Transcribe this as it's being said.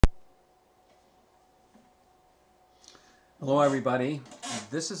Hello everybody.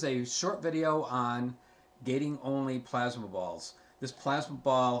 This is a short video on gating only plasma balls. This plasma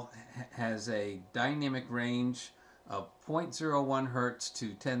ball has a dynamic range of 0.01 hertz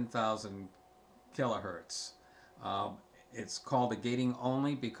to 10,000 kilohertz. It's called a gating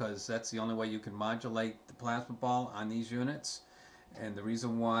only because that's the only way you can modulate the plasma ball on these units. And the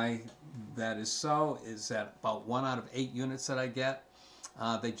reason why that is so is that about 1 out of 8 units that I get,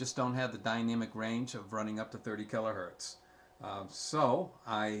 they just don't have the dynamic range of running up to 30 kilohertz. So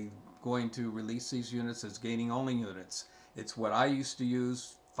I'm going to release these units as gating only units. It's what I used to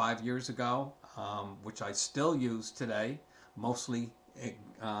use 5 years ago, which I still use today, mostly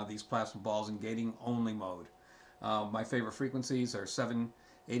these plasma balls in gating only mode. My favorite frequencies are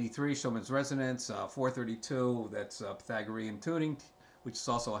 783 Schumann's resonance, 432, that's Pythagorean tuning, which is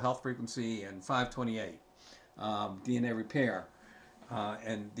also a health frequency, and 528 DNA repair.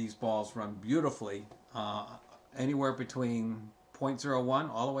 And these balls run beautifully, anywhere between 0.01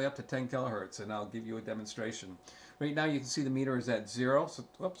 all the way up to 10 kilohertz, and I'll give you a demonstration. Right now you can see the meter is at 0, so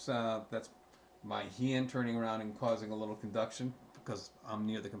whoops, that's my hand turning around and causing a little conduction because I'm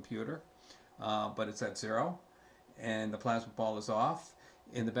near the computer, but it's at 0, and the plasma ball is off.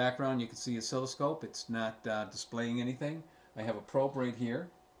 In the background you can see oscilloscope. It's not displaying anything. I have a probe right here,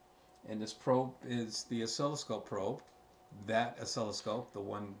 and this probe is the oscilloscope probe, that oscilloscope, the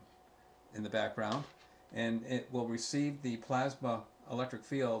one in the background, and it will receive the plasma electric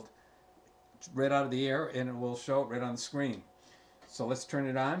field right out of the air, and it will show it right on the screen. So let's turn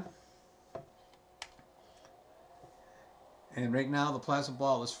it on. And right now the plasma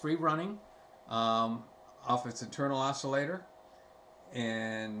ball is free running off its internal oscillator,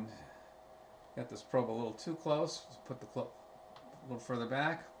 and got this probe a little too close. Let's put the a little further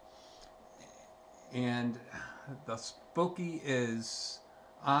back, and the spooky is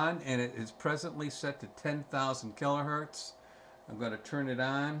on, and it is presently set to 10,000 kilohertz. I'm going to turn it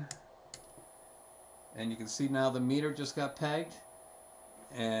on, and you can see now the meter just got pegged,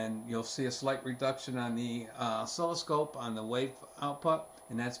 and you'll see a slight reduction on the oscilloscope on the wave output,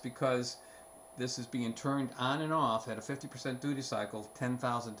 and that's because this is being turned on and off at a 50% duty cycle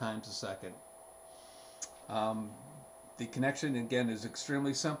 10,000 times a second. The connection again is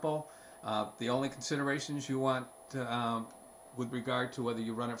extremely simple. The only considerations you want to, with regard to whether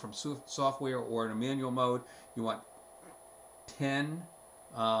you run it from software or in a manual mode, you want 10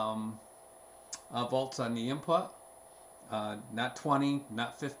 volts on the input, not 20,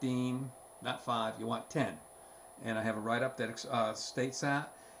 not 15, not 5, you want 10. And I have a write-up that states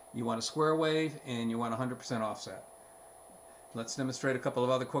that. You want a square wave and you want 100% offset. Let's demonstrate a couple of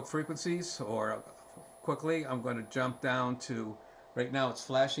other quick frequencies, or quickly. I'm going to jump down to, right now it's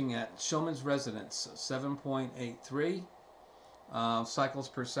flashing at Schumann's resonance, 7.83 cycles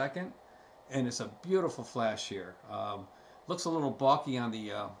per second, and it's a beautiful flash here. Looks a little balky on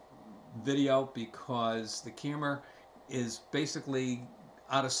the video because the camera is basically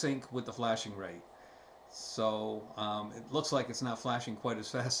out of sync with the flashing rate. So it looks like it's not flashing quite as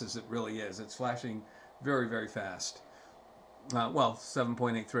fast as it really is. It's flashing very, very fast. Well,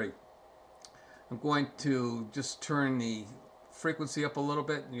 7.83. I'm going to just turn the frequency up a little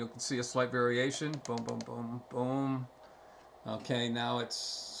bit, and you can see a slight variation. Boom, boom, boom, boom. Okay, now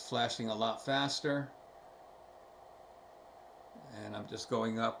it's flashing a lot faster, and I'm just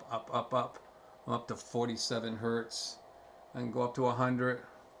going up, up, up, up. I'm up to 47 hertz. I can go up to 100.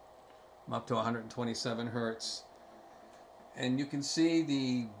 I'm up to 127 hertz, and you can see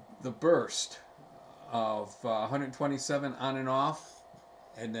the burst of 127 on and off,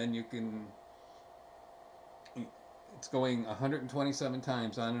 and then you can, it's going 127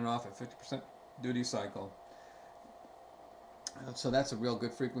 times on and off at 50% duty cycle. So that's a real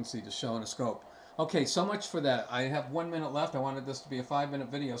good frequency to show in a scope. Okay, so much for that. I have 1 minute left. I wanted this to be a 5-minute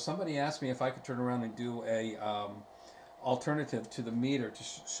video. Somebody asked me if I could turn around and do a alternative to the meter to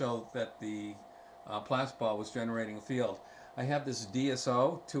show that the plasma ball was generating a field. I have this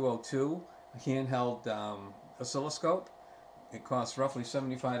DSO 202 handheld oscilloscope. It costs roughly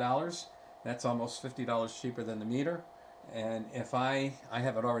 $75. That's almost $50 cheaper than the meter. And if I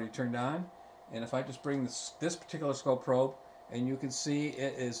have it already turned on, and if I just bring this particular scope probe, and you can see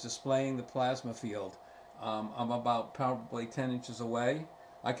it is displaying the plasma field. I'm about probably 10 inches away.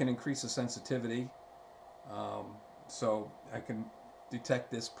 I can increase the sensitivity, so I can detect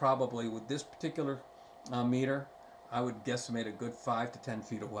this probably with this particular meter. I would guesstimate a good 5 to 10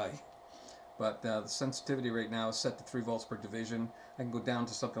 feet away. But the sensitivity right now is set to 3 volts per division. I can go down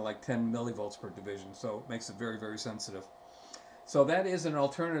to something like 10 millivolts per division, so it makes it very, very sensitive. So that is an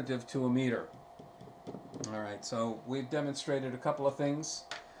alternative to a meter. All right, so we've demonstrated a couple of things.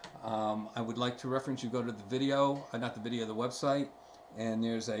 I would like to reference you go to the video, not the video, the website, and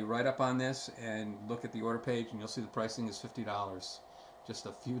there's a write-up on this, and look at the order page, and you'll see the pricing is $50. Just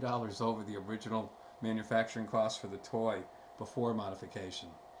a few dollars over the original manufacturing cost for the toy before modification.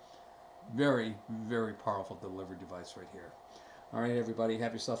 Very, very powerful delivery device right here. All right, everybody,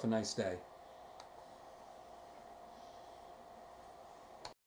 have yourself a nice day.